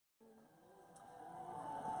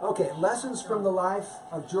Okay, lessons from the life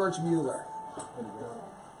of George Mueller.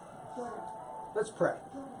 Let's pray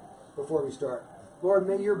before we start. Lord,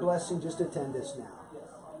 may your blessing just attend us now.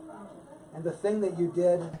 And the thing that you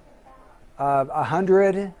did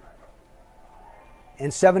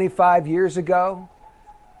 175 years ago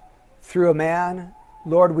through a man,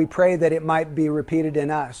 Lord, we pray that it might be repeated in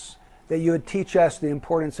us, that you would teach us the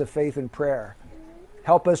importance of faith and prayer.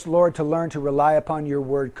 Help us, Lord, to learn to rely upon your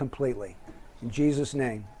word completely. In Jesus'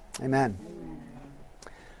 name, amen.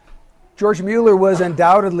 George Mueller was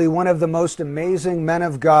undoubtedly one of the most amazing men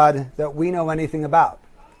of God that we know anything about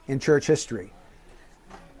in church history.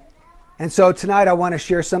 And so tonight I want to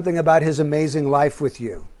share something about his amazing life with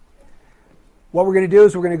you. What we're going to do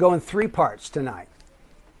is we're going to go in three parts tonight.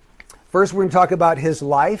 First, we're going to talk about his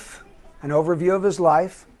life, an overview of his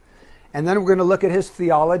life. And then we're going to look at his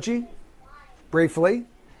theology briefly.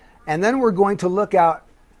 And then we're going to look at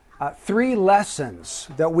three lessons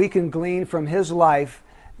that we can glean from his life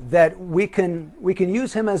that we can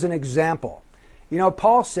use him as an example. You know,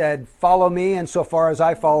 Paul said, follow me insofar as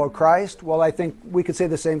I follow Christ. Well, I think we could say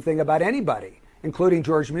the same thing about anybody, including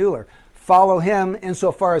George Mueller. Follow him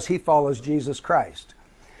insofar as he follows Jesus Christ.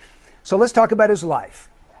 So let's talk about his life.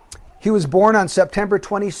 He was born on September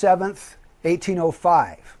 27th,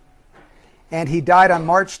 1805. And he died on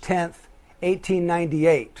March 10th,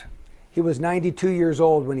 1898. He was 92 years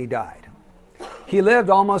old when he died. He lived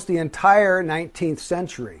almost the entire 19th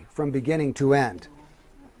century from beginning to end.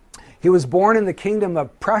 He was born in the kingdom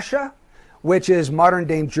of Prussia, which is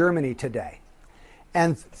modern-day Germany today.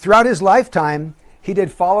 And throughout his lifetime, he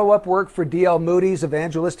did follow-up work for D.L. Moody's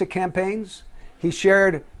evangelistic campaigns. He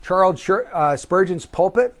shared Charles Spurgeon's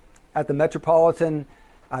pulpit at the Metropolitan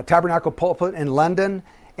Tabernacle pulpit in London.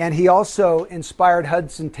 And he also inspired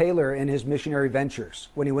Hudson Taylor in his missionary ventures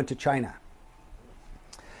when he went to China.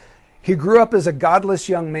 He grew up as a godless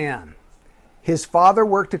young man. His father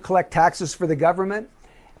worked to collect taxes for the government.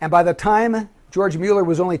 And by the time George Mueller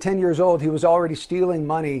was only 10 years old, he was already stealing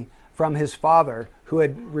money from his father, who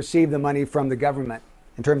had received the money from the government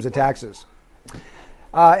in terms of taxes.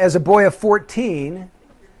 As a boy of 14,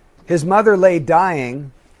 his mother lay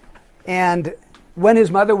dying. And when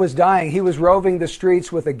his mother was dying, he was roving the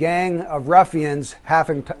streets with a gang of ruffians, half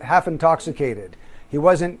intoxicated. He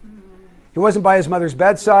wasn't by his mother's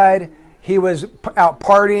bedside. He was out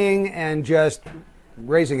partying and just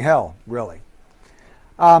raising hell, really.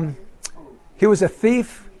 He was a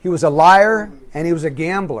thief, he was a liar, and he was a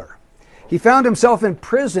gambler. He found himself in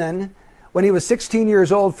prison when he was 16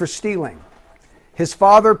 years old for stealing. His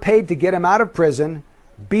father paid to get him out of prison,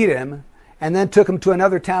 beat him, and then took him to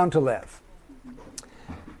another town to live.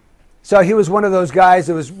 So he was one of those guys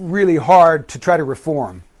that was really hard to try to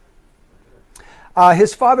reform.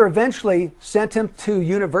 His father eventually sent him to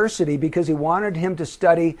university because he wanted him to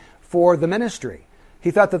study for the ministry. He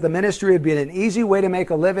thought that the ministry would be an easy way to make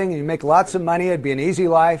a living, and you'd make lots of money, it'd be an easy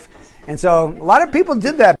life. And so a lot of people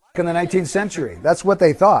did that back in the 19th century. That's what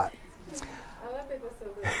they thought.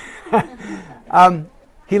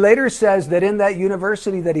 He later says that in that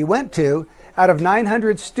university that he went to, out of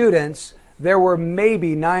 900 students, there were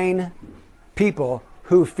maybe 9 people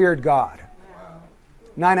who feared God.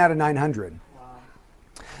 9 out of 900.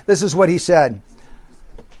 This is what he said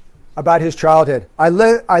about his childhood. I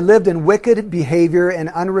lived in wicked behavior and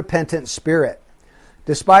unrepentant spirit.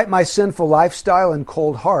 Despite my sinful lifestyle and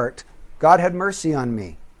cold heart, God had mercy on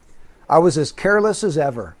me. I was as careless as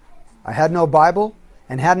ever. I had no Bible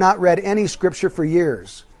and had not read any scripture for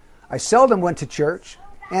years. I seldom went to church,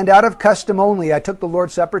 and out of custom only, I took the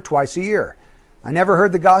Lord's Supper twice a year. I never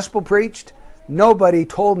heard the gospel preached. Nobody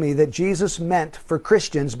told me that Jesus meant for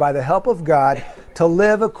Christians, by the help of God, to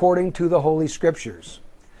live according to the Holy Scriptures.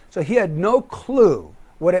 So he had no clue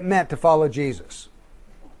what it meant to follow Jesus.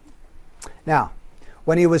 Now,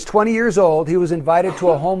 when he was 20 years old, he was invited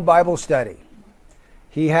to a home Bible study.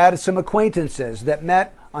 He had some acquaintances that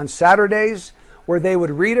met on Saturdays where they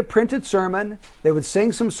would read a printed sermon, they would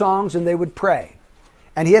sing some songs, and they would pray.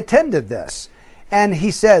 And he attended this. And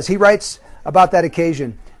he writes about that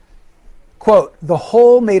occasion, quote, "The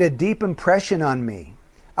whole made a deep impression on me.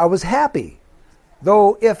 I was happy.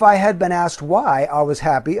 Though if I had been asked why I was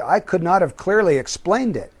happy, I could not have clearly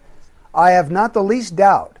explained it. I have not the least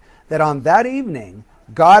doubt that on that evening,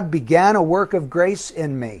 God began a work of grace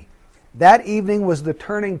in me. That evening was the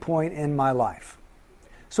turning point in my life."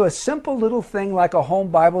 So a simple little thing like a home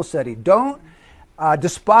Bible study. Don't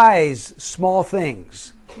despise small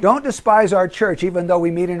things. Don't despise our church, even though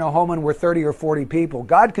we meet in a home and we're 30 or 40 people.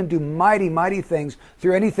 God can do mighty, mighty things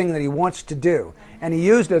through anything that he wants to do. And he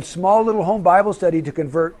used a small little home Bible study to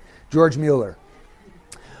convert George Mueller.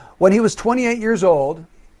 When he was 28 years old,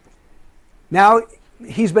 Now,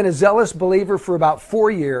 he's been a zealous believer for about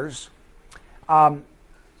 4 years.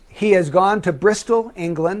 He has gone to Bristol,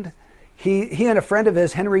 England. He and a friend of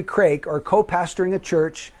his, Henry Craik, are co-pastoring a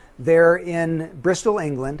church there in Bristol,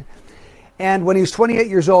 England. And when he was 28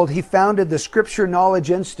 years old, he founded the Scripture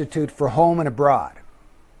Knowledge Institute for Home and Abroad.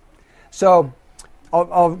 So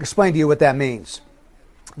I'll explain to you what that means.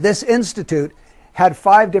 This institute had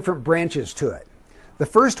 5 different branches to it. The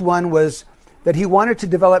first one was that he wanted to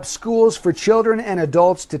develop schools for children and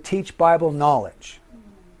adults to teach Bible knowledge.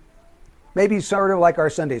 Maybe sort of like our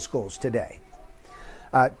Sunday schools today.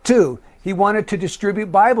 2, he wanted to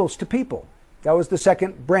distribute Bibles to people. That was the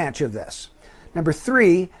second branch of this. Number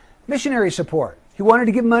 3, missionary support. He wanted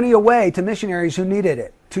to give money away to missionaries who needed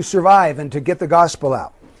it to survive and to get the gospel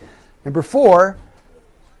out. Number 4,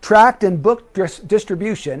 tract and book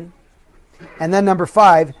distribution. And then number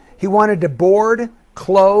 5, he wanted to board,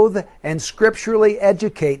 clothe, and scripturally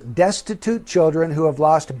educate destitute children who have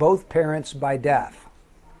lost both parents by death.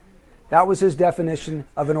 That was his definition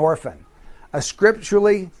of an orphan. A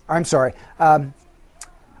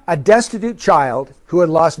destitute child who had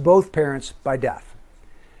lost both parents by death.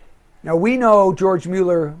 Now, we know George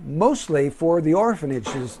Mueller mostly for the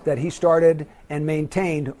orphanages that he started and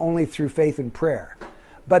maintained only through faith and prayer.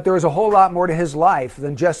 But there was a whole lot more to his life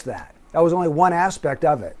than just that. That was only one aspect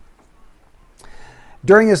of it.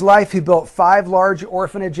 During his life, he built 5 large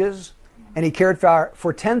orphanages, and he cared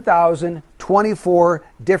for 10,024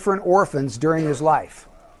 different orphans during his life.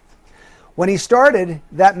 When he started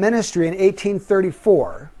that ministry in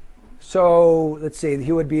 1834, so let's see,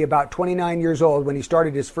 he would be about 29 years old when he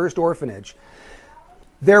started his first orphanage,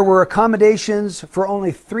 there were accommodations for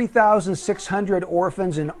only 3,600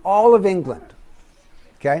 orphans in all of England.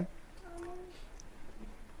 Okay?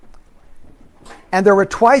 And there were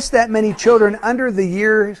twice that many children under the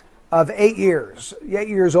years of 8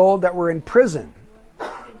 years old that were in prison.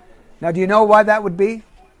 Now, do you know why that would be?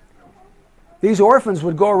 These orphans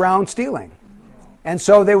would go around stealing. And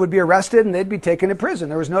so they would be arrested and they'd be taken to prison.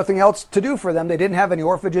 There was nothing else to do for them. They didn't have any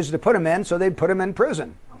orphanages to put them in, so they'd put them in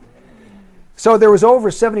prison. So there was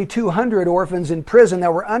over 7,200 orphans in prison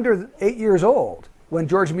that were under 8 years old when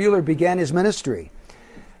George Mueller began his ministry.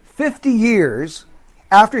 50 years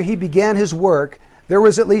after he began his work, there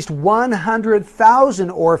was at least 100,000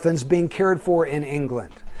 orphans being cared for in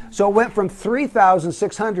England. So it went from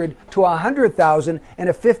 3,600 to 100,000 in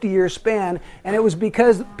a 50-year span, and it was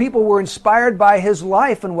because people were inspired by his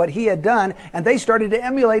life and what he had done, and they started to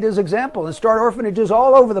emulate his example and start orphanages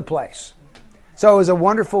all over the place. So it was a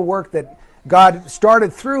wonderful work that God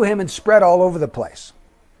started through him and spread all over the place.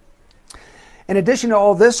 In addition to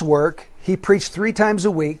all this work, he preached 3 times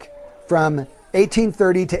a week from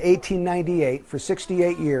 1830 to 1898 for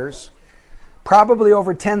 68 years, probably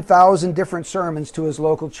over 10,000 different sermons to his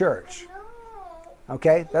local church.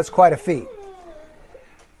 Okay, that's quite a feat.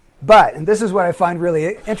 But, and this is what I find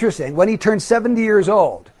really interesting, when he turned 70 years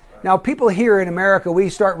old, now people here in America, we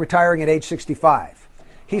start retiring at age 65.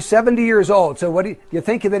 He's 70 years old, so what do you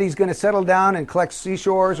think that he's going to settle down and collect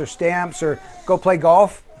seashores or stamps or go play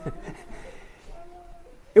golf?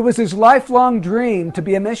 It was his lifelong dream to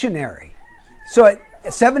be a missionary. So at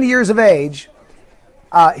 70 years of age,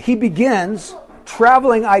 he begins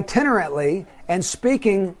traveling itinerantly and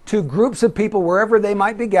speaking to groups of people wherever they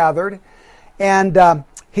might be gathered. And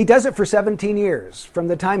he does it for 17 years, from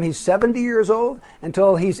the time he's 70 years old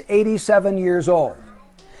until he's 87 years old.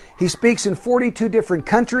 He speaks in 42 different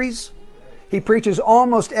countries. He preaches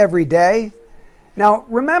almost every day. Now,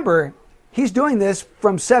 remember, he's doing this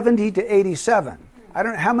from 70 to 87. I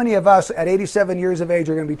don't know how many of us at 87 years of age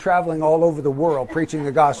are going to be traveling all over the world preaching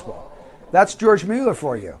the gospel. That's George Mueller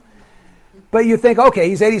for you. But you think, okay,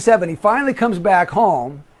 he's 87. He finally comes back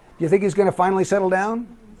home. Do you think he's going to finally settle down?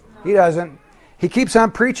 He doesn't. He keeps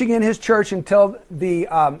on preaching in his church until the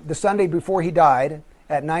Sunday before he died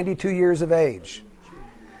at 92 years of age.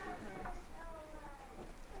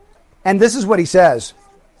 And this is what he says.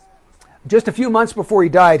 Just a few months before he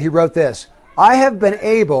died, he wrote this: I have been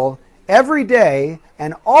able every day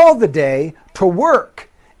and all the day to work,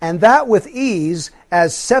 and that with ease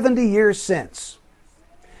as 70 years since.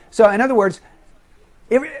 So in other words,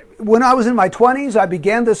 when I was in my 20s, I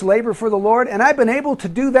began this labor for the Lord, and I've been able to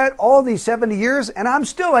do that all these 70 years, and I'm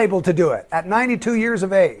still able to do it at 92 years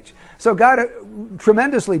of age. So God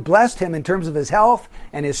tremendously blessed him in terms of his health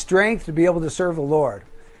and his strength to be able to serve the Lord,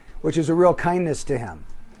 which is a real kindness to him.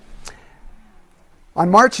 On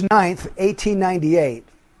March 9th, 1898,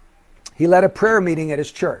 he led a prayer meeting at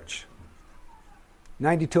his church,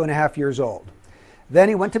 92 and a half years old. Then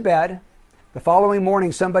he went to bed. The following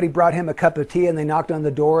morning, somebody brought him a cup of tea, and they knocked on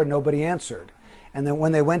the door and nobody answered. And then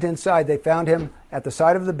when they went inside, they found him at the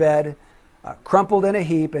side of the bed, crumpled in a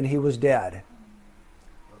heap, and he was dead.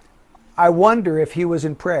 I wonder if he was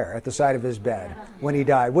in prayer at the side of his bed when he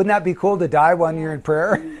died. Wouldn't that be cool to die when you're in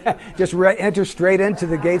prayer? Just enter straight into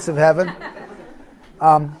the gates of heaven.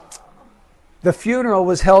 The funeral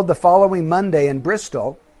was held the following Monday in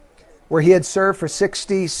Bristol, where he had served for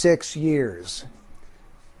 66 years.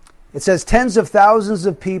 It says, tens of thousands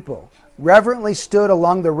of people reverently stood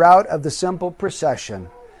along the route of the simple procession.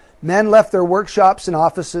 Men left their workshops and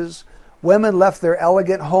offices. Women left their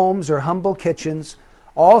elegant homes or humble kitchens,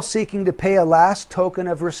 all seeking to pay a last token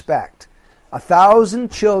of respect.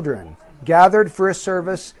 1,000 children gathered for a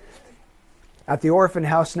service at the orphan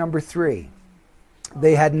house number 3.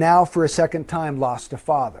 They had now for a second time lost a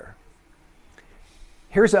father.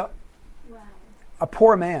 Here's a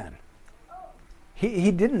poor man.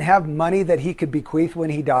 He didn't have money that he could bequeath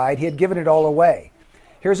when he died. He had given it all away.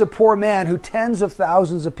 Here's a poor man who tens of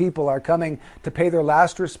thousands of people are coming to pay their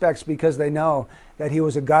last respects because they know that he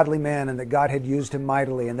was a godly man and that God had used him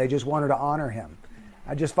mightily, and they just wanted to honor him.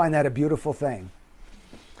 I just find that a beautiful thing.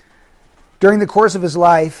 During the course of his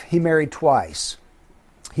life, he married twice.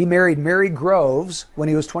 He married Mary Groves when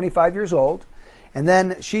he was 25 years old, and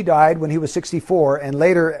then she died when he was 64, and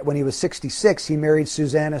later when he was 66, he married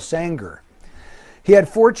Susanna Sanger. He had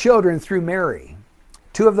 4 children through Mary.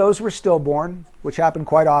 2 of those were stillborn, which happened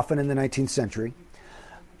quite often in the 19th century.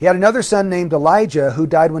 He had another son named Elijah who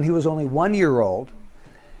died when he was only 1 year old.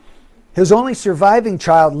 His only surviving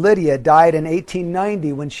child, Lydia, died in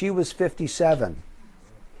 1890 when she was 57.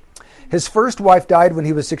 His first wife died when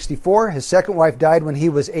he was 64. His second wife died when he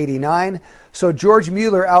was 89. So George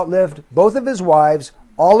Mueller outlived both of his wives,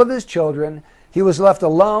 all of his children. He was left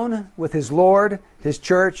alone with his Lord, his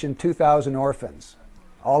church, and 2,000 orphans.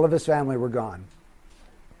 All of his family were gone.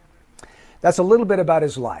 That's a little bit about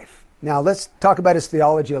his life. Now let's talk about his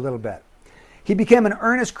theology a little bit. He became an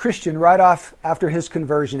earnest Christian right off after his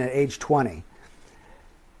conversion at age 20.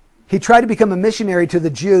 He tried to become a missionary to the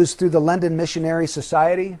Jews through the London Missionary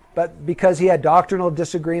Society, but because he had doctrinal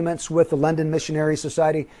disagreements with the London Missionary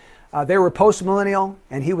Society, they were postmillennial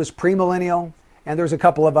and he was premillennial, and there's a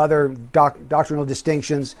couple of other doctrinal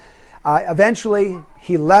distinctions. Eventually,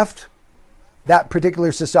 he left that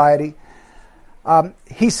particular society.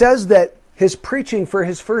 He says that his preaching for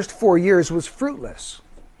his first 4 years was fruitless.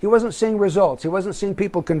 He wasn't seeing results. He wasn't seeing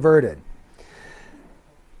people converted.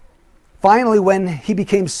 Finally, when he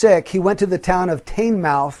became sick, he went to the town of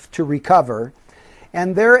Teignmouth to recover.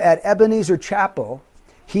 And there at Ebenezer Chapel,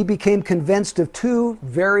 he became convinced of 2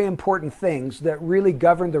 very important things that really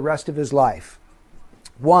governed the rest of his life.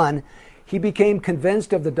 1, he became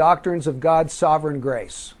convinced of the doctrines of God's sovereign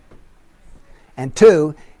grace. And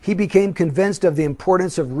 2, he became convinced of the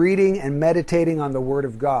importance of reading and meditating on the Word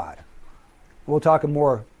of God. We'll talk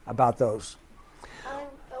more about those. How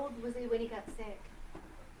old was he when he got sick?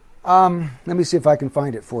 Let me see if I can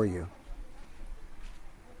find it for you.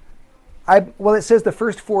 Well, it says the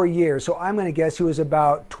first 4 years, so I'm going to guess he was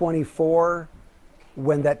about 24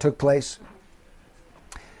 when that took place.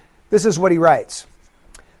 This is what he writes.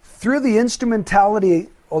 Through the instrumentality,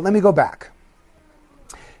 let me go back.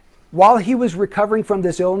 While he was recovering from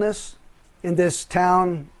this illness in this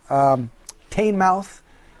town, Teignmouth,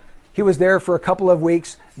 he was there for a couple of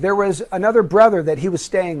weeks. There was another brother that he was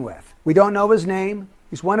staying with. We don't know his name.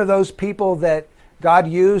 He's one of those people that God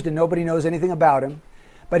used and nobody knows anything about him.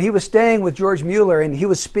 But he was staying with George Mueller and he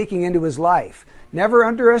was speaking into his life. Never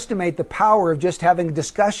underestimate the power of just having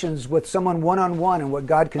discussions with someone one-on-one and what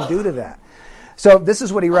God can do to that. So this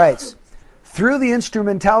is what he writes. Through the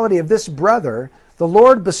instrumentality of this brother, the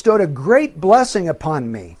Lord bestowed a great blessing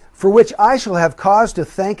upon me, for which I shall have cause to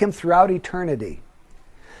thank him throughout eternity.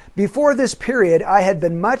 Before this period, I had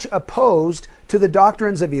been much opposed to the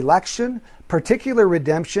doctrines of election, particular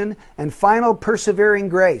redemption, and final persevering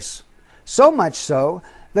grace. So much so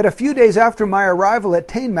that a few days after my arrival at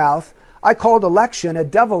Teignmouth, I called election a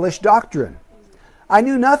devilish doctrine. I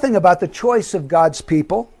knew nothing about the choice of God's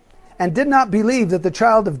people and did not believe that the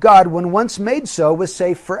child of God, when once made so, was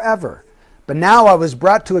safe forever. But now I was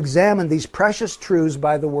brought to examine these precious truths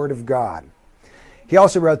by the Word of God. He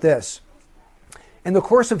also wrote this. In the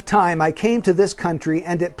course of time, I came to this country,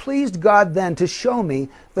 and it pleased God then to show me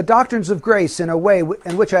the doctrines of grace in a way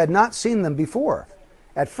in which I had not seen them before.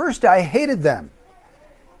 At first, I hated them.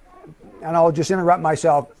 And I'll just interrupt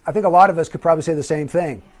myself. I think a lot of us could probably say the same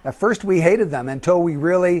thing. At first, we hated them until we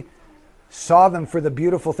really saw them for the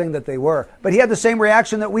beautiful thing that they were. But he had the same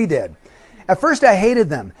reaction that we did. At first, I hated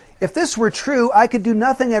them. If this were true, I could do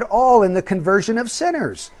nothing at all in the conversion of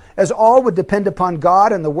sinners, as all would depend upon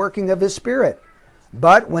God and the working of His Spirit.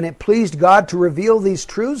 But when it pleased God to reveal these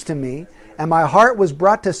truths to me, and my heart was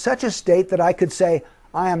brought to such a state that I could say,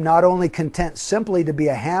 I am not only content simply to be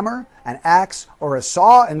a hammer, an axe, or a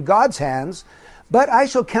saw in God's hands, but I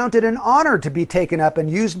shall count it an honor to be taken up and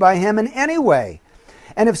used by Him in any way.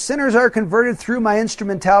 And if sinners are converted through my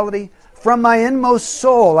instrumentality, from my inmost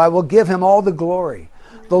soul I will give Him all the glory.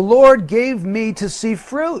 The Lord gave me to see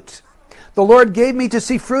fruit. The Lord gave me to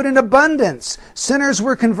see fruit in abundance. Sinners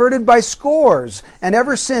were converted by scores, and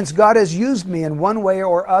ever since God has used me in one way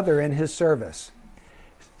or other in His service.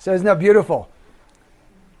 So isn't that beautiful?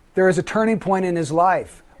 There is a turning point in his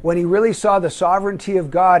life when he really saw the sovereignty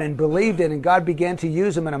of God and believed it, and God began to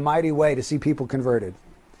use him in a mighty way to see people converted.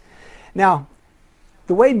 Now,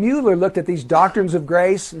 the way Mueller looked at these doctrines of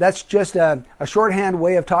grace, that's just a shorthand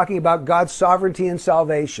way of talking about God's sovereignty and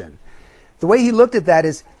salvation. The way he looked at that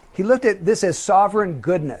is, he looked at this as sovereign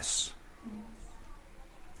goodness.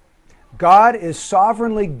 God is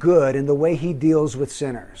sovereignly good in the way He deals with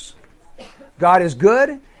sinners. God is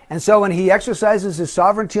good, and so when He exercises His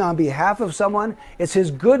sovereignty on behalf of someone, it's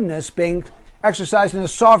His goodness being exercised in a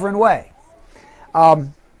sovereign way.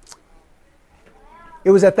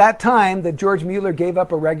 It was at that time that George Mueller gave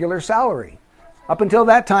up a regular salary. Up until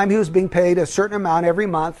that time, he was being paid a certain amount every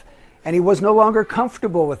month, and he was no longer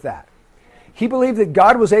comfortable with that. He believed that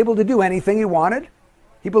God was able to do anything He wanted.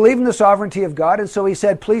 He believed in the sovereignty of God, and so he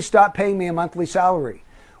said, please stop paying me a monthly salary.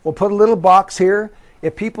 We'll put a little box here.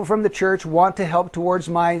 If people from the church want to help towards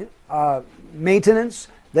my maintenance,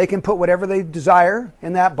 they can put whatever they desire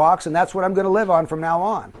in that box, and that's what I'm going to live on from now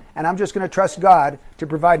on. And I'm just going to trust God to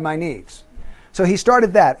provide my needs. So he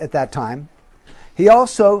started that at that time. He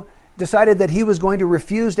also decided that he was going to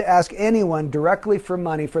refuse to ask anyone directly for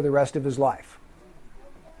money for the rest of his life.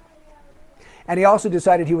 And he also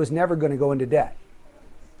decided he was never going to go into debt.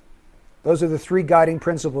 Those are the three guiding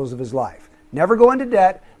principles of his life. Never go into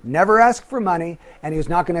debt, never ask for money, and he was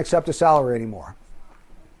not going to accept a salary anymore.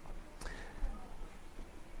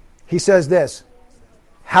 He says this,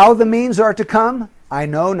 how the means are to come, I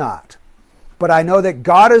know not. But I know that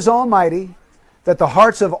God is almighty, that the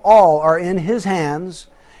hearts of all are in His hands,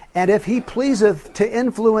 and if He pleaseth to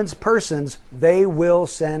influence persons, they will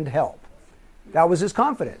send help. That was his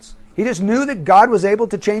confidence. He just knew that God was able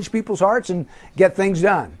to change people's hearts and get things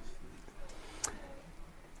done.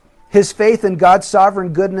 His faith in God's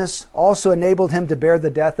sovereign goodness also enabled him to bear the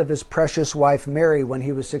death of his precious wife Mary when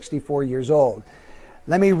he was 64 years old.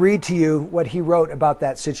 Let me read to you what he wrote about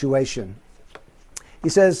that situation. He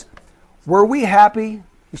says, were we happy?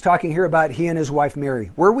 He's talking here about he and his wife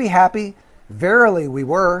Mary. Were we happy? Verily we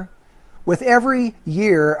were. With every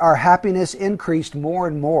year our happiness increased more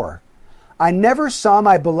and more. I never saw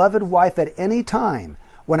my beloved wife at any time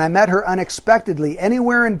when I met her unexpectedly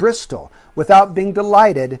anywhere in Bristol without being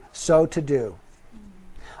delighted so to do.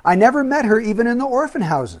 I never met her even in the orphan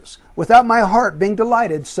houses without my heart being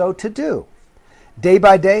delighted so to do. Day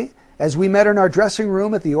by day, as we met in our dressing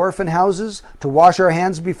room at the orphan houses to wash our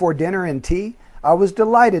hands before dinner and tea, I was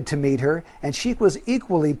delighted to meet her, and she was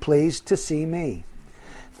equally pleased to see me.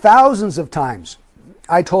 Thousands of times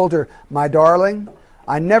I told her, my darling,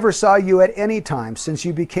 I never saw you at any time since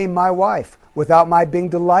you became my wife without my being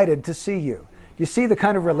delighted to see you. You see the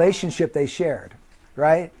kind of relationship they shared,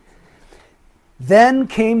 right? Then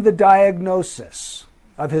came the diagnosis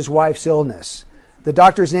of his wife's illness. The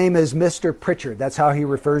doctor's name is Mr. Pritchard. That's how he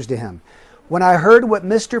refers to him. When I heard what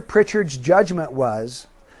Mr. Pritchard's judgment was,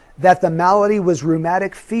 that the malady was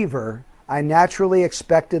rheumatic fever, I naturally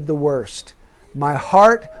expected the worst. My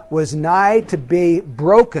heart was nigh to be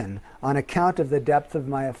broken on account of the depth of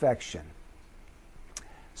my affection.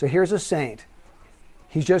 So here's a saint.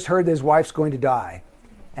 He's just heard that his wife's going to die.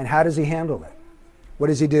 And how does he handle it? What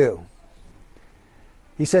does he do?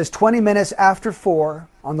 He says, 20 minutes after 4,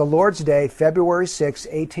 on the Lord's Day, February 6,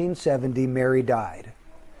 1870, Mary died.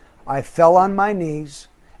 I fell on my knees,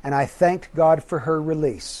 and I thanked God for her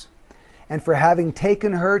release, and for having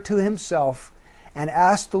taken her to Himself, and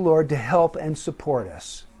asked the Lord to help and support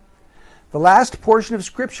us. The last portion of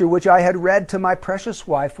Scripture which I had read to my precious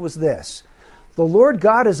wife was this: the Lord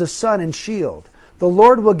God is a sun and shield. The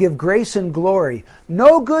Lord will give grace and glory.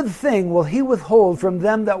 No good thing will He withhold from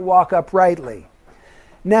them that walk uprightly.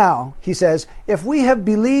 Now, he says, if we have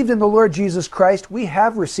believed in the Lord Jesus Christ, we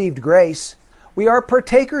have received grace. We are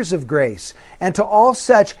partakers of grace, and to all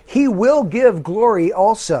such He will give glory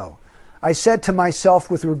also. I said to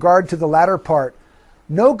myself with regard to the latter part,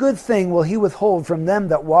 no good thing will He withhold from them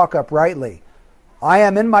that walk uprightly. I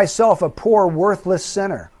am in myself a poor, worthless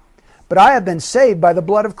sinner. But I have been saved by the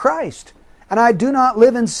blood of Christ, and I do not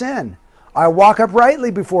live in sin. I walk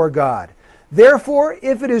uprightly before God. Therefore,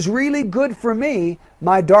 if it is really good for me,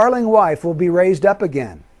 my darling wife will be raised up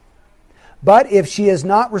again. But if she is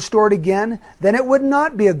not restored again, then it would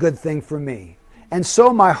not be a good thing for me. And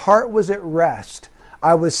so my heart was at rest.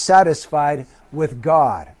 I was satisfied with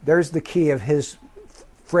God. There's the key of his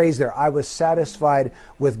phrase there. I was satisfied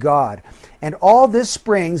with God. And all this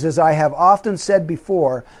springs, as I have often said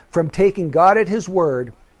before, from taking God at his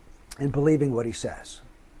word and believing what he says.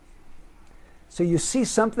 So you see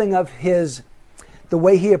something of the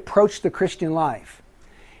way he approached the Christian life.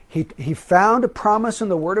 He found a promise in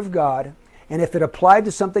the word of God, and if it applied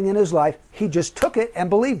to something in his life, he just took it and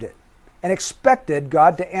believed it and expected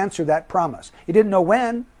God to answer that promise. He didn't know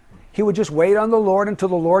when. He would just wait on the Lord until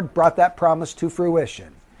the Lord brought that promise to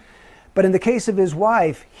fruition. But in the case of his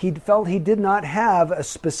wife, he felt he did not have a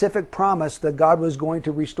specific promise that God was going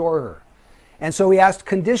to restore her. And so he asked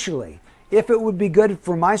conditionally, if it would be good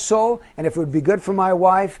for my soul, and if it would be good for my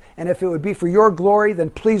wife, and if it would be for your glory, then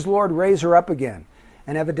please, Lord, raise her up again.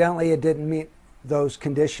 And evidently it didn't meet those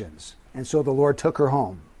conditions. And so the Lord took her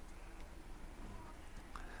home.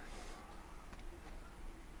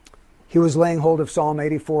 He was laying hold of Psalm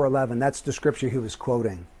 84:11. That's the scripture he was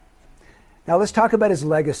quoting. Now let's talk about his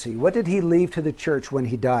legacy. What did he leave to the church when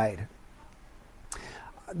he died?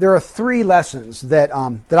 There are three lessons that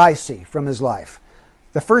I see from his life.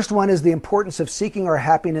 The first one is the importance of seeking our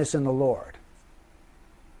happiness in the Lord.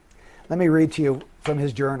 Let me read to you from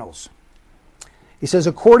his journals. He says,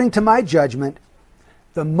 according to my judgment,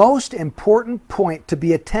 the most important point to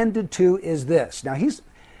be attended to is this. Now he's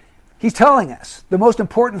telling us the most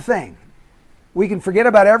important thing. We can forget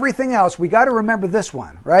about everything else. We got to remember this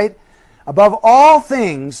one, right? Above all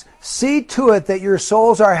things, see to it that your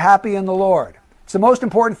souls are happy in the Lord. It's the most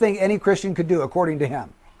important thing any Christian could do, according to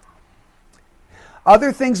him.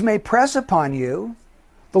 Other things may press upon you.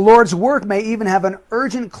 The Lord's work may even have an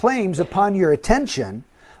urgent claims upon your attention.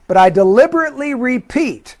 But I deliberately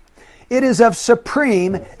repeat, it is of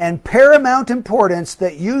supreme and paramount importance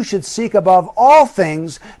that you should seek above all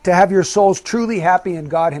things to have your souls truly happy in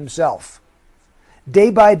God himself.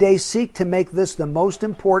 Day by day, seek to make this the most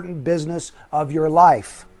important business of your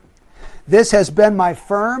life. This has been my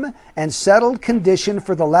firm and settled condition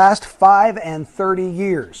for the last 5 and 30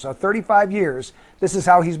 years. So 35 years, this is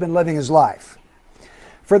how he's been living his life.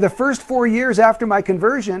 For the first 4 years after my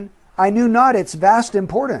conversion, I knew not its vast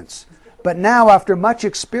importance. But now, after much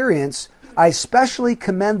experience, I specially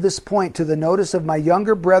commend this point to the notice of my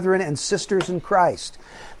younger brethren and sisters in Christ.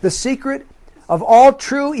 The secret of all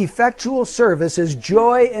true effectual service is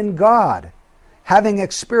joy in God, having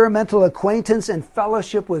experimental acquaintance and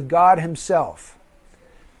fellowship with God himself.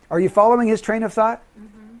 Are you following his train of thought?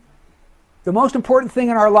 Mm-hmm. The most important thing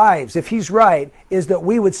in our lives, if he's right, is that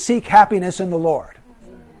we would seek happiness in the Lord.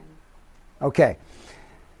 Okay.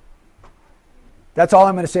 That's all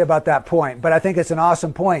I'm going to say about that point, but I think it's an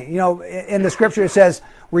awesome point. You know, in the scripture it says,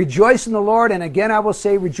 rejoice in the Lord, and again I will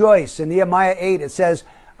say rejoice. In Nehemiah 8 it says,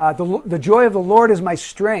 the joy of the Lord is my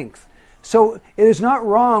strength. So it is not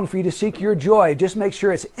wrong for you to seek your joy. Just make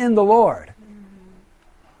sure it's in the Lord.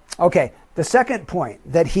 Okay, the second point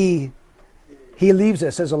that he leaves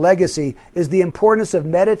us as a legacy is the importance of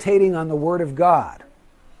meditating on the Word of God.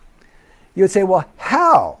 You would say, well,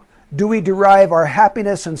 how do we derive our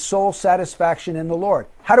happiness and soul satisfaction in the Lord?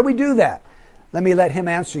 How do we do that? Let me let him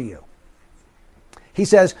answer you. He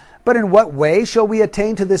says, but in what way shall we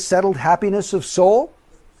attain to this settled happiness of soul?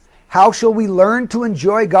 How shall we learn to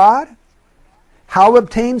enjoy God? How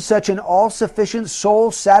obtain such an all-sufficient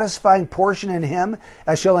soul-satisfying portion in him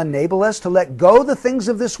as shall enable us to let go the things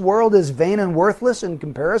of this world as vain and worthless in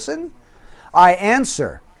comparison? I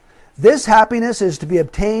answer, this happiness is to be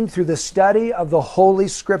obtained through the study of the Holy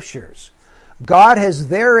Scriptures. God has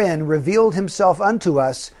therein revealed himself unto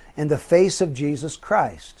us in the face of Jesus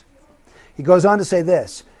Christ. He goes on to say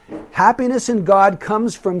this, happiness in God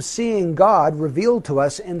comes from seeing God revealed to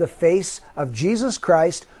us in the face of Jesus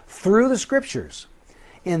Christ through the Scriptures.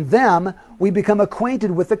 In them, we become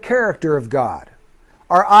acquainted with the character of God.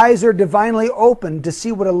 Our eyes are divinely opened to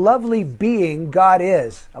see what a lovely being God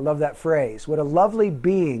is. I love that phrase. What a lovely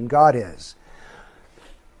being God is.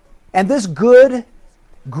 And this good,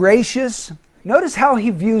 gracious, notice how he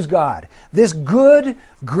views God. This good,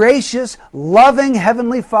 gracious, loving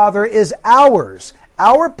Heavenly Father is ours,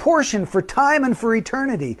 our portion for time and for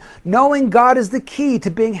eternity. Knowing God is the key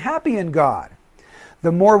to being happy in God.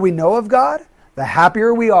 The more we know of God, the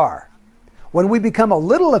happier we are. When we become a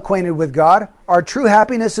little acquainted with God, our true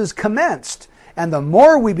happiness is commenced. And the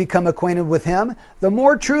more we become acquainted with him, the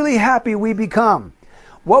more truly happy we become.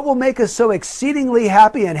 What will make us so exceedingly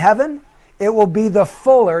happy in heaven? It will be the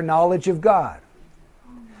fuller knowledge of God.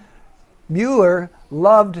 Mueller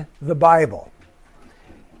loved the Bible.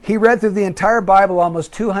 He read through the entire Bible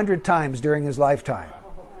almost 200 times during his lifetime.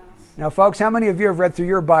 Now, folks, how many of you have read through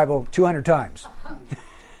your Bible 200 times?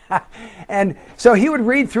 And so he would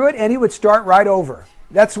read through it and he would start right over.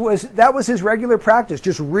 That was his regular practice,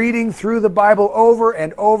 just reading through the Bible over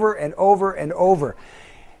and over and over and over.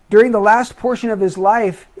 During the last portion of his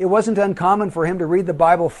life, it wasn't uncommon for him to read the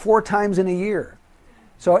Bible 4 times in a year.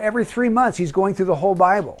 So every 3 months, he's going through the whole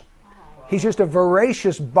Bible. He's just a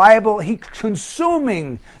voracious Bible. He's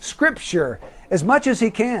consuming Scripture as much as he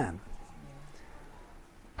can.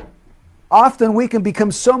 Often we can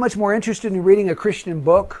become so much more interested in reading a Christian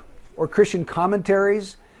book or Christian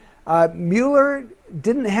commentaries. Mueller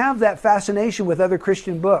didn't have that fascination with other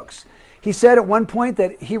Christian books. He said at one point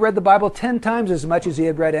that he read the Bible 10 times as much as he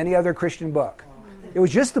had read any other Christian book. It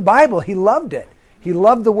was just the Bible. He loved it. He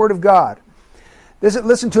loved the Word of God.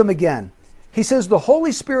 Listen to him again. He says, the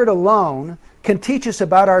Holy Spirit alone can teach us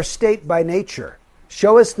about our state by nature,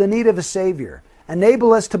 show us the need of a Savior,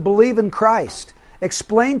 enable us to believe in Christ,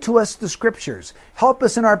 explain to us the Scriptures, help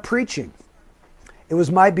us in our preaching. It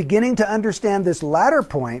was my beginning to understand this latter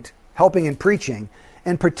point, helping in preaching,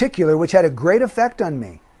 in particular, which had a great effect on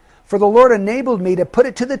me. For the Lord enabled me to put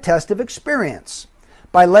it to the test of experience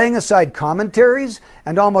by laying aside commentaries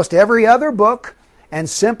and almost every other book and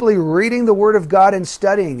simply reading the Word of God and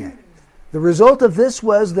studying it. The result of this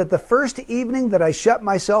was that the first evening that I shut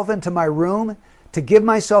myself into my room to give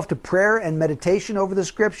myself to prayer and meditation over the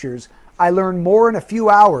Scriptures, I learned more in a few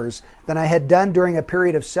hours than I had done during a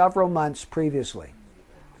period of several months previously.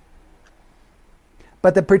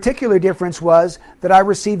 But the particular difference was that I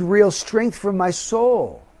received real strength from my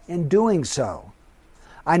soul in doing so.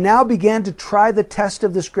 I now began to try the test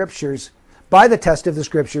of the Scriptures, by the test of the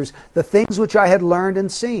Scriptures, the things which I had learned and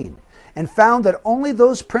seen, and found that only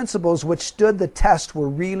those principles which stood the test were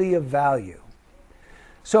really of value.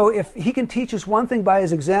 So if he can teach us one thing by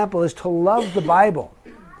his example is to love the Bible,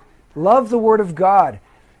 love the Word of God.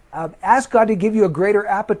 Ask God to give you a greater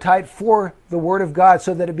appetite for the Word of God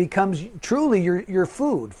so that it becomes truly your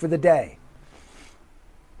food for the day.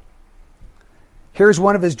 Here's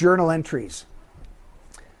one of his journal entries.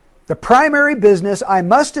 The primary business I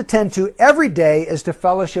must attend to every day is to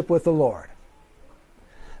fellowship with the Lord.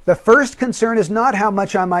 The first concern is not how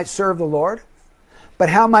much I might serve the Lord, but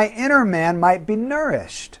how my inner man might be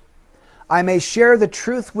nourished. I may share the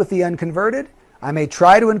truth with the unconverted, I may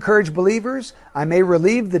try to encourage believers, I may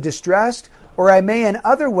relieve the distressed, or I may in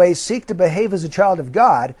other ways seek to behave as a child of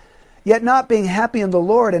God, yet not being happy in the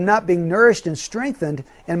Lord and not being nourished and strengthened,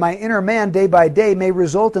 and my inner man day by day may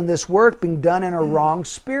result in this work being done in a wrong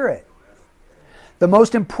spirit. The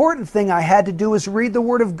most important thing I had to do was read the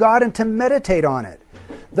Word of God and to meditate on it.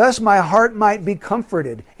 Thus my heart might be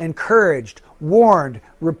comforted, encouraged, warned,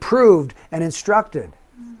 reproved, and instructed.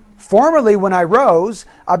 Formerly, when I rose,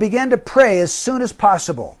 I began to pray as soon as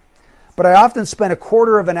possible. But I often spent a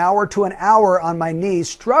quarter of an hour to an hour on my knees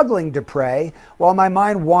struggling to pray while my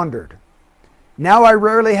mind wandered. Now I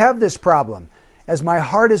rarely have this problem. As my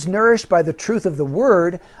heart is nourished by the truth of the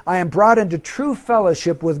Word, I am brought into true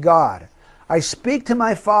fellowship with God. I speak to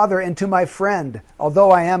my Father and to my friend,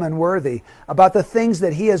 although I am unworthy, about the things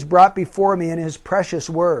that He has brought before me in His precious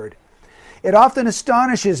Word. It often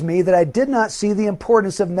astonishes me that I did not see the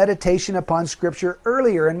importance of meditation upon Scripture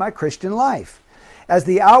earlier in my Christian life. As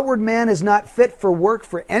the outward man is not fit for work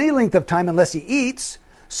for any length of time unless he eats,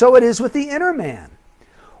 so it is with the inner man.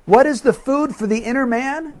 What is the food for the inner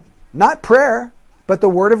man? Not prayer, but the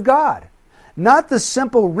Word of God. Not the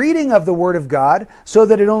simple reading of the Word of God so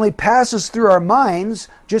that it only passes through our minds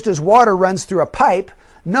just as water runs through a pipe.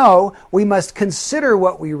 No, we must consider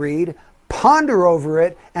what we read, ponder over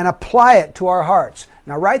it, and apply it to our hearts.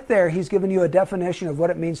 Now right there, he's given you a definition of what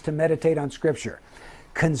it means to meditate on Scripture.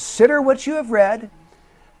 Consider what you have read,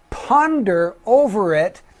 ponder over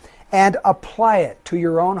it, and apply it to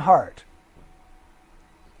your own heart.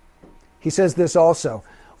 He says this also.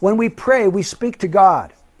 When we pray, we speak to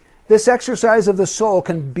God. This exercise of the soul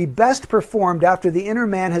can be best performed after the inner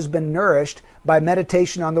man has been nourished by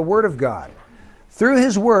meditation on the Word of God. Through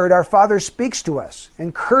His Word, our Father speaks to us,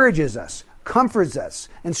 encourages us, comforts us,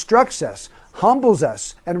 instructs us, humbles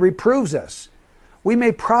us, and reproves us. We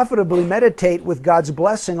may profitably meditate with God's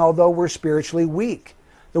blessing, although we're spiritually weak.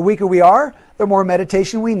 The weaker we are, the more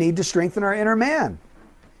meditation we need to strengthen our inner man.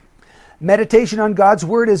 Meditation on God's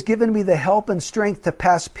Word has given me the help and strength to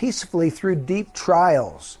pass peacefully through deep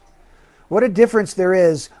trials. What a difference there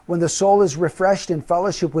is when the soul is refreshed in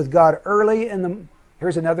fellowship with God early in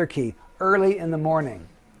the morning.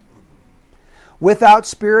 Without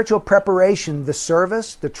spiritual preparation, the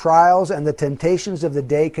service, the trials, and the temptations of the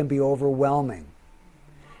day can be overwhelming.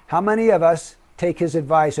 How many of us take his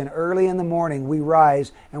advice and early in the morning we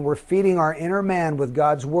rise and we're feeding our inner man with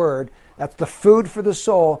God's word? That's the food for the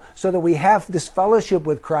soul, so that we have this fellowship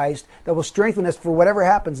with Christ that will strengthen us for whatever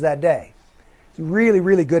happens that day. Really,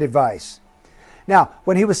 really good advice. Now,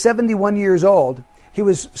 when he was 71 years old, he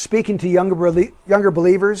was speaking to younger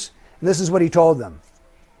believers, and this is what he told them.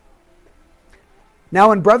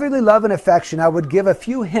 Now, in brotherly love and affection, I would give a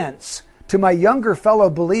few hints to my younger fellow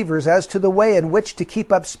believers as to the way in which to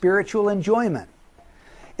keep up spiritual enjoyment.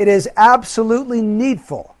 It is absolutely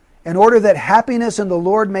needful, in order that happiness in the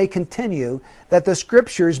Lord may continue, that the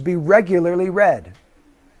Scriptures be regularly read.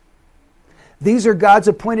 These are God's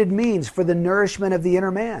appointed means for the nourishment of the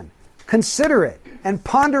inner man. Consider it and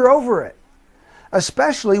ponder over it.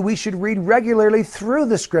 Especially, we should read regularly through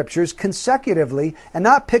the Scriptures consecutively and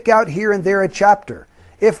not pick out here and there a chapter.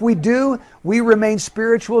 If we do, we remain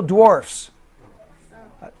spiritual dwarfs.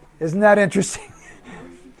 Isn't that interesting?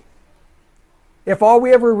 If all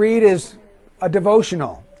we ever read is a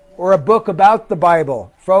devotional or a book about the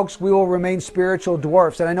Bible, folks, we will remain spiritual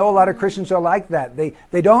dwarfs. And I know a lot of Christians are like that.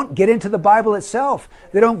 They don't get into the Bible itself.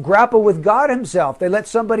 They don't grapple with God himself. They let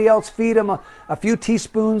somebody else feed them a few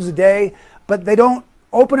teaspoons a day, but they don't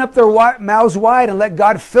open up their mouths wide and let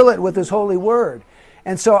God fill it with his holy word.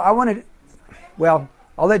 And so I'll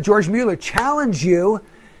let George Mueller challenge you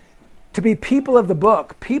to be people of the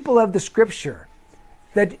book, people of the Scripture,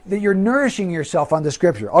 that you're nourishing yourself on the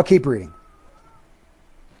Scripture. I'll keep reading.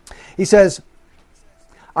 He says,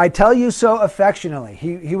 I tell you so affectionately.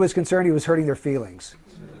 He was concerned he was hurting their feelings.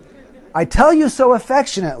 I tell you so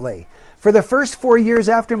affectionately. For the first 4 years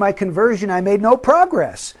after my conversion, I made no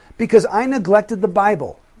progress because I neglected the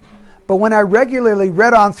Bible. But when I regularly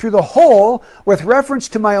read on through the whole, with reference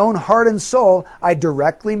to my own heart and soul, I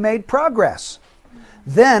directly made progress.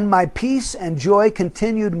 Then my peace and joy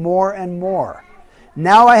continued more and more.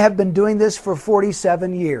 Now I have been doing this for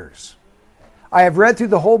 47 years. I have read through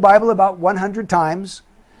the whole Bible about 100 times,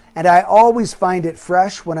 and I always find it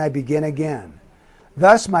fresh when I begin again.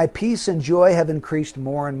 Thus my peace and joy have increased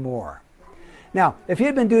more and more. Now, if he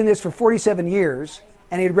had been doing this for 47 years,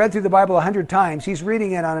 and he had read through the Bible 100 times, he's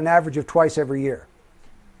reading it on an average of twice every year.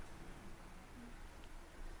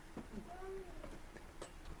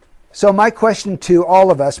 So my question to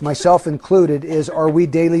all of us, myself included, is, are we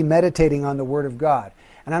daily meditating on the Word of God?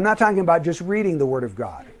 And I'm not talking about just reading the Word of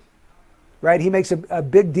God. Right? He makes a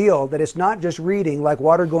big deal that it's not just reading like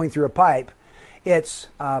water going through a pipe. It's,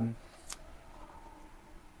 let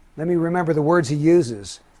me remember the words he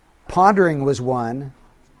uses. Pondering was one.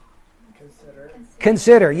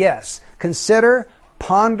 Consider, yes. Consider,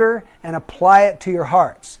 ponder, and apply it to your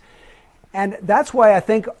hearts. And that's why I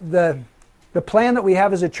think the plan that we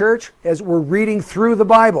have as a church is we're reading through the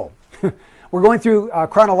Bible. We're going through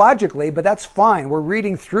chronologically, but that's fine. We're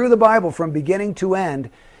reading through the Bible from beginning to end.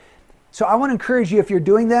 So I want to encourage you, if you're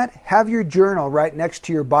doing that, have your journal right next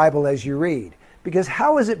to your Bible as you read. Because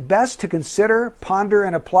how is it best to consider, ponder,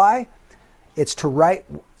 and apply? It's to write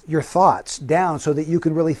your thoughts down so that you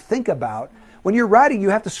can really think about. When you're writing, you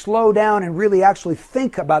have to slow down and really actually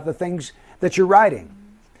think about the things that you're writing.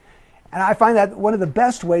 And I find that one of the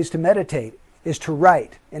best ways to meditate is to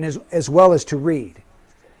write, and as well as to read.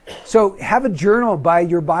 So have a journal by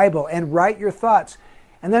your Bible and write your thoughts.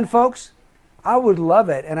 And then, folks, I would love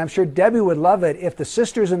it, and I'm sure Debbie would love it, if the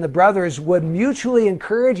sisters and the brothers would mutually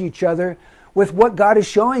encourage each other with what God is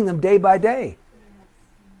showing them day by day.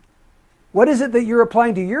 What is it that you're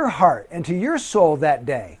applying to your heart and to your soul that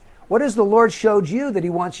day? What has the Lord showed you that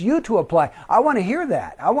he wants you to apply? I want to hear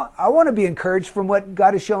that. I want to be encouraged from what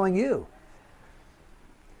God is showing you.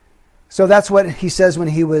 So that's what he says when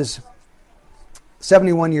he was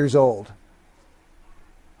 71 years old.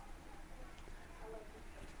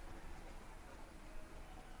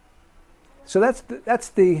 So that's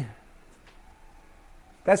the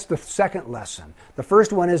second lesson. The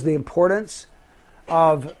first one is the importance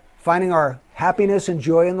of finding our happiness and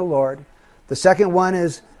joy in the Lord. The second one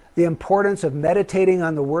is the importance of meditating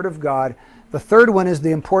on the Word of God. The third one is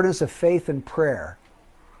the importance of faith and prayer.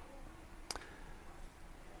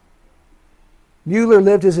 Mueller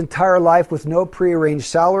lived his entire life with no prearranged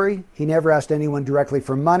salary. He never asked anyone directly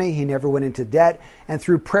for money. He never went into debt. And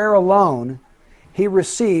through prayer alone, he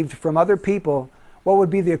received from other people what would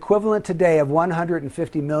be the equivalent today of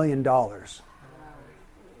 $150 million.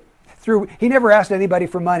 He never asked anybody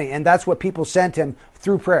for money, and that's what people sent him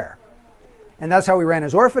through prayer. And that's how he ran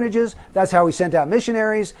his orphanages. That's how he sent out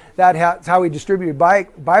missionaries. That's how he distributed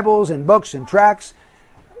Bibles and books and tracts.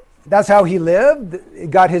 that's how he lived. He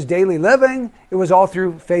got his daily living. It was all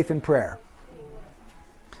through faith and prayer.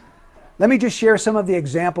 Let me just share some of the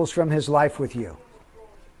examples from his life with you.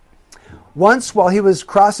 Once, while he was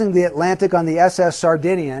crossing the Atlantic on the SS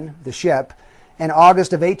Sardinian, the ship, in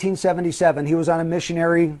August of 1877, he was on a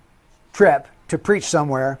missionary trip to preach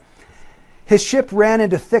somewhere. His ship ran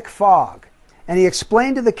into thick fog, and he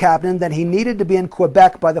explained to the captain that he needed to be in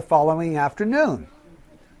Quebec by the following afternoon.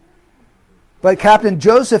 But Captain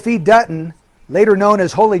Joseph E. Dutton, later known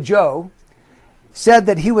as Holy Joe, said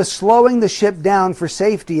that he was slowing the ship down for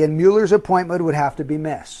safety and Mueller's appointment would have to be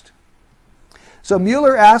missed. So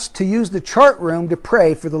Mueller asked to use the chart room to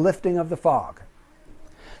pray for the lifting of the fog.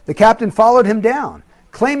 The captain followed him down,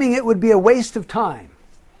 claiming it would be a waste of time.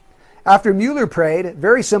 After Mueller prayed, a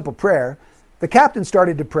very simple prayer, the captain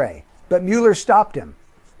started to pray, but Mueller stopped him,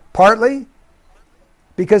 partly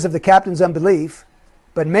because of the captain's unbelief,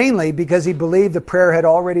 but mainly because he believed the prayer had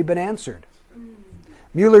already been answered.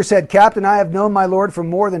 Mueller said, "Captain, I have known my Lord for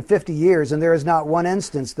more than 50 years, and there is not one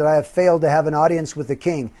instance that I have failed to have an audience with the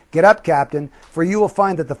king. Get up, Captain, for you will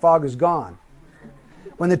find that the fog is gone."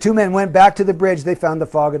 When the two men went back to the bridge, they found the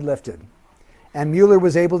fog had lifted. And Mueller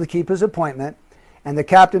was able to keep his appointment, and the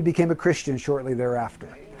captain became a Christian shortly thereafter.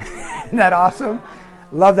 Isn't that awesome?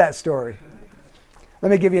 Love that story.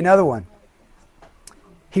 Let me give you another one.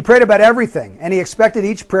 He prayed about everything, and he expected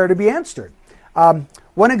each prayer to be answered.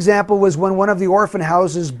 One example was when one of the orphan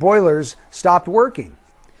house's boilers stopped working.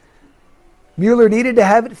 Mueller needed to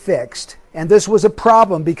have it fixed, and this was a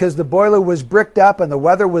problem because the boiler was bricked up and the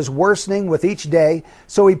weather was worsening with each day,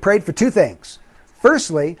 so he prayed for two things.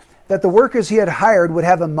 Firstly, that the workers he had hired would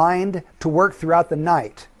have a mind to work throughout the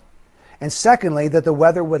night, and secondly, that the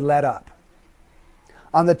weather would let up.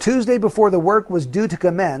 On the Tuesday before the work was due to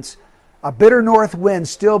commence, a bitter north wind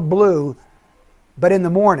still blew, but in the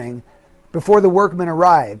morning before the workmen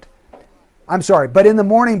arrived, a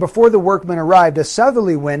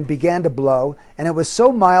southerly wind began to blow, and it was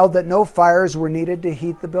so mild that no fires were needed to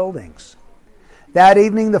heat the buildings. That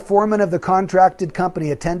evening, the foreman of the contracted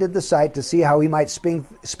company attended the site to see how he might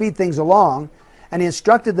speed things along, and he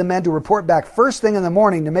instructed the men to report back first thing in the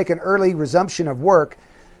morning to make an early resumption of work.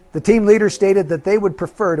 The team leader stated that they would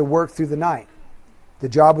prefer to work through the night. The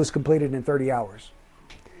job was completed in 30 hours.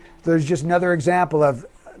 There's just another example of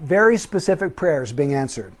very specific prayers being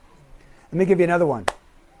answered. Let me give you another one.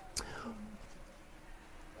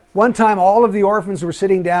 One time, all of the orphans were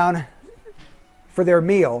sitting down for their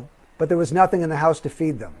meal, but there was nothing in the house to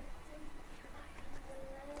feed them.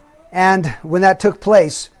 And when that took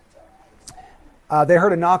place, they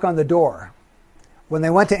heard a knock on the door. When they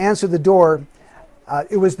went to answer the door,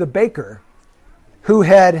 it was the baker who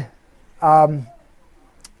had...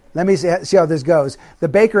 let me see how this goes. The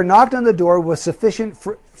baker knocked on the door with sufficient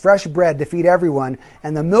fresh bread to feed everyone,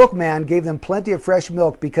 and the milkman gave them plenty of fresh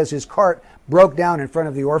milk because his cart broke down in front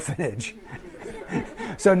of the orphanage.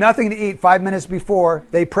 So nothing to eat 5 minutes before,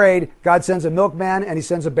 they prayed, God sends a milkman and he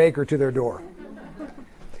sends a baker to their door.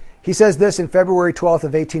 He says this in February 12th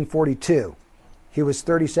of 1842. He was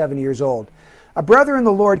 37 years old. "A brother in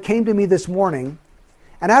the Lord came to me this morning,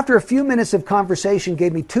 and after a few minutes of conversation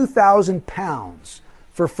gave me 2,000 pounds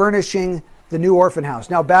for furnishing the new orphan house."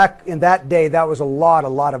 Now, back in that day, that was a lot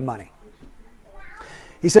of money.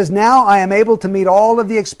 He says, "Now I am able to meet all of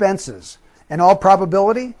the expenses. In all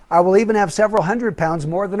probability, I will even have several £100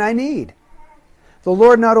 more than I need. The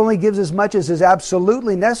Lord not only gives as much as is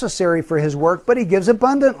absolutely necessary for his work, but he gives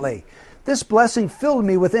abundantly. This blessing filled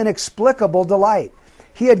me with inexplicable delight.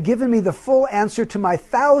 He had given me the full answer to my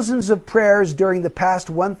thousands of prayers during the past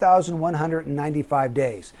 1,195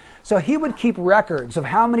 days. So he would keep records of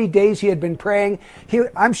how many days he had been praying.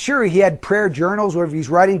 I'm sure he had prayer journals where he's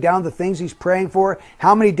writing down the things he's praying for,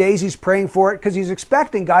 how many days he's praying for it, because he's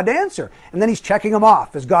expecting God to answer. And then he's checking them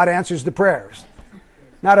off as God answers the prayers.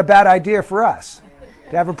 Not a bad idea for us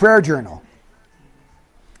to have a prayer journal.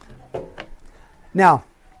 Now,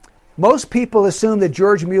 most people assume that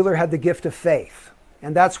George Mueller had the gift of faith,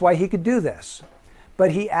 and that's why he could do this.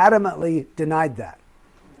 But he adamantly denied that.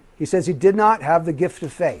 He says he did not have the gift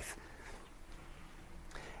of faith.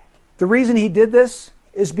 The reason he did this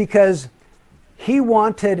is because he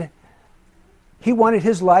wanted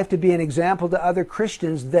his life to be an example to other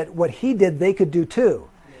Christians that what he did, they could do too.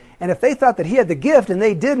 And if they thought that he had the gift and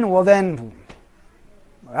they didn't, well,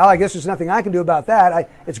 I guess there's nothing I can do about that.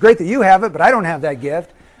 It's great that you have it, but I don't have that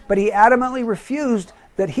gift. But he adamantly refused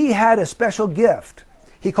that he had a special gift.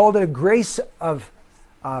 He called it a grace of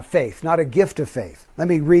faith, not a gift of faith. Let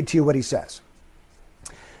me read to you what he says.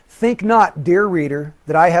 "Think not, dear reader,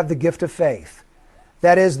 that I have the gift of faith.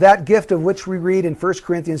 That is, that gift of which we read in 1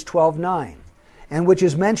 Corinthians 12:9. and which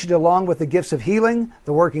is mentioned along with the gifts of healing,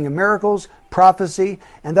 the working of miracles, prophecy,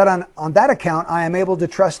 and that on that account I am able to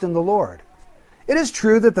trust in the Lord. It is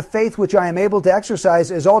true that the faith which I am able to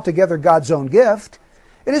exercise is altogether God's own gift.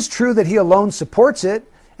 It is true that He alone supports it,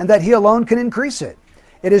 and that He alone can increase it.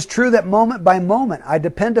 It is true that moment by moment I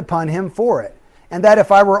depend upon Him for it, and that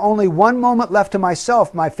if I were only one moment left to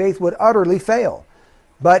myself, my faith would utterly fail.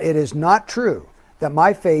 But it is not true that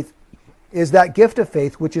my faith is that gift of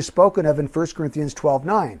faith which is spoken of in 1 Corinthians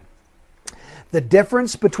 12:9. The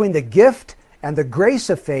difference between the gift and the grace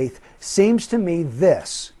of faith seems to me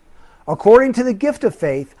this. According to the gift of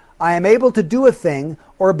faith, I am able to do a thing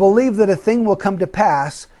or believe that a thing will come to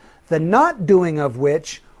pass, the not doing of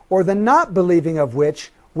which or the not believing of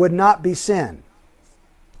which would not be sin.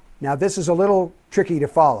 Now this is a little tricky to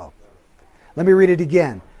follow. Let me read it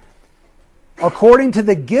again. According to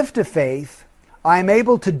the gift of faith, I am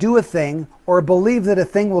able to do a thing or believe that a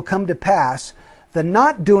thing will come to pass, the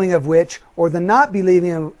not doing of which or the not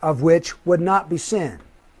believing of which would not be sin.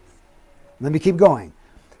 Let me keep going.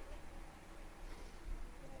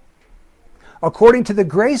 According to the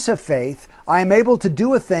grace of faith, I am able to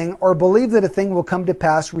do a thing or believe that a thing will come to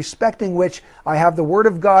pass, respecting which I have the word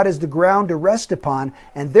of God as the ground to rest upon,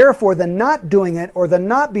 and therefore the not doing it or the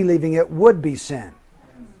not believing it would be sin.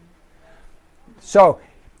 So,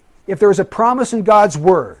 if there is a promise in God's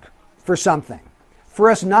word for something,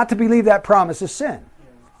 for us not to believe that promise is sin,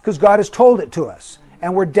 because God has told it to us,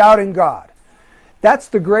 and we're doubting God. That's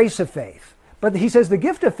the grace of faith. But He says the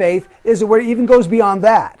gift of faith is where it even goes beyond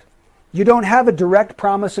that. You don't have a direct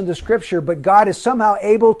promise in the Scripture, but God is somehow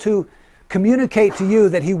able to communicate to you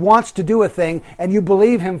that He wants to do a thing, and you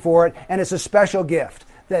believe Him for it, and it's a special gift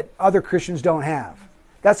that other Christians don't have.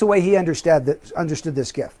 That's the way He understood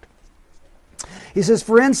this gift. He says,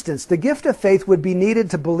 for instance, the gift of faith would be needed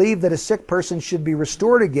to believe that a sick person should be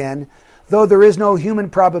restored again, though there is no human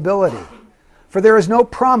probability. For there is no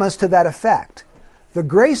promise to that effect. The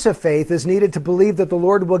grace of faith is needed to believe that the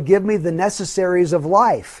Lord will give me the necessaries of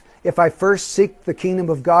life if I first seek the kingdom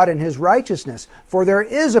of God and His righteousness, for there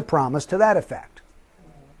is a promise to that effect.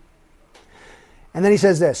 And then he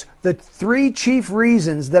says this, the three chief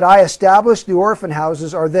reasons that I established the orphan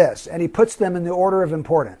houses are this, and he puts them in the order of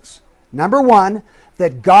importance. Number one,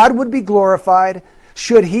 that God would be glorified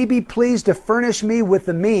should He be pleased to furnish me with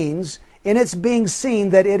the means in its being seen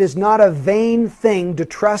that it is not a vain thing to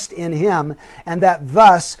trust in Him, and that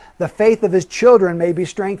thus the faith of His children may be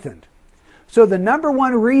strengthened. So the number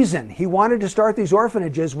one reason He wanted to start these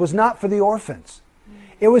orphanages was not for the orphans.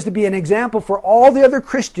 It was to be an example for all the other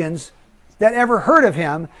Christians that ever heard of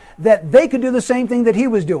Him, that they could do the same thing that He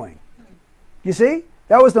was doing. You see?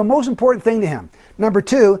 That was the most important thing to Him. Number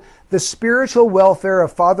two, the spiritual welfare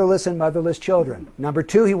of fatherless and motherless children. Number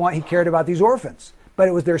two, He cared about these orphans. But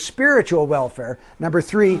it was their spiritual welfare. Number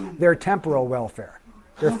three, their temporal welfare.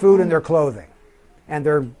 Their food and their clothing. And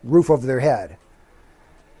their roof over their head.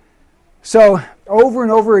 So, over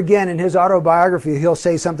and over again in his autobiography, he'll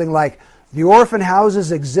say something like, the orphan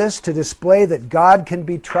houses exist to display that God can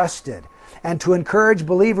be trusted and to encourage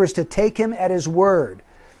believers to take Him at His word.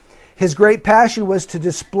 His great passion was to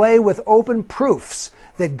display with open proofs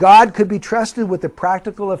that God could be trusted with the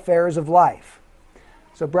practical affairs of life.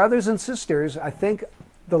 So, brothers and sisters, I think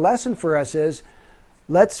the lesson for us is,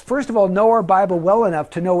 let's first of all know our Bible well enough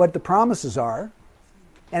to know what the promises are.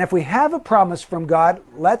 And if we have a promise from God,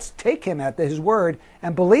 let's take Him at His word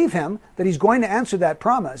and believe Him that He's going to answer that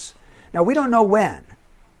promise. Now, we don't know when.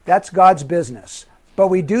 That's God's business. But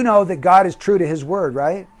we do know that God is true to His word,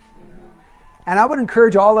 right? And I would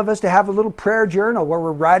encourage all of us to have a little prayer journal where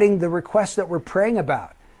we're writing the requests that we're praying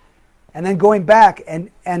about. And then going back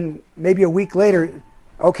and maybe a week later,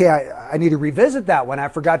 okay, I need to revisit that one. I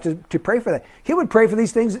forgot to pray for that. He would pray for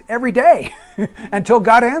these things every day until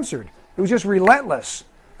God answered. It was just relentless.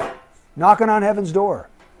 Knocking on heaven's door.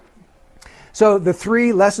 So the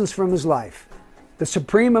three lessons from his life. The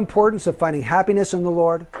supreme importance of finding happiness in the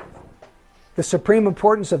Lord. The supreme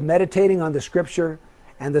importance of meditating on the Scripture.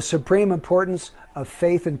 And the supreme importance of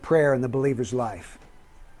faith and prayer in the believer's life.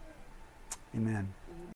 Amen.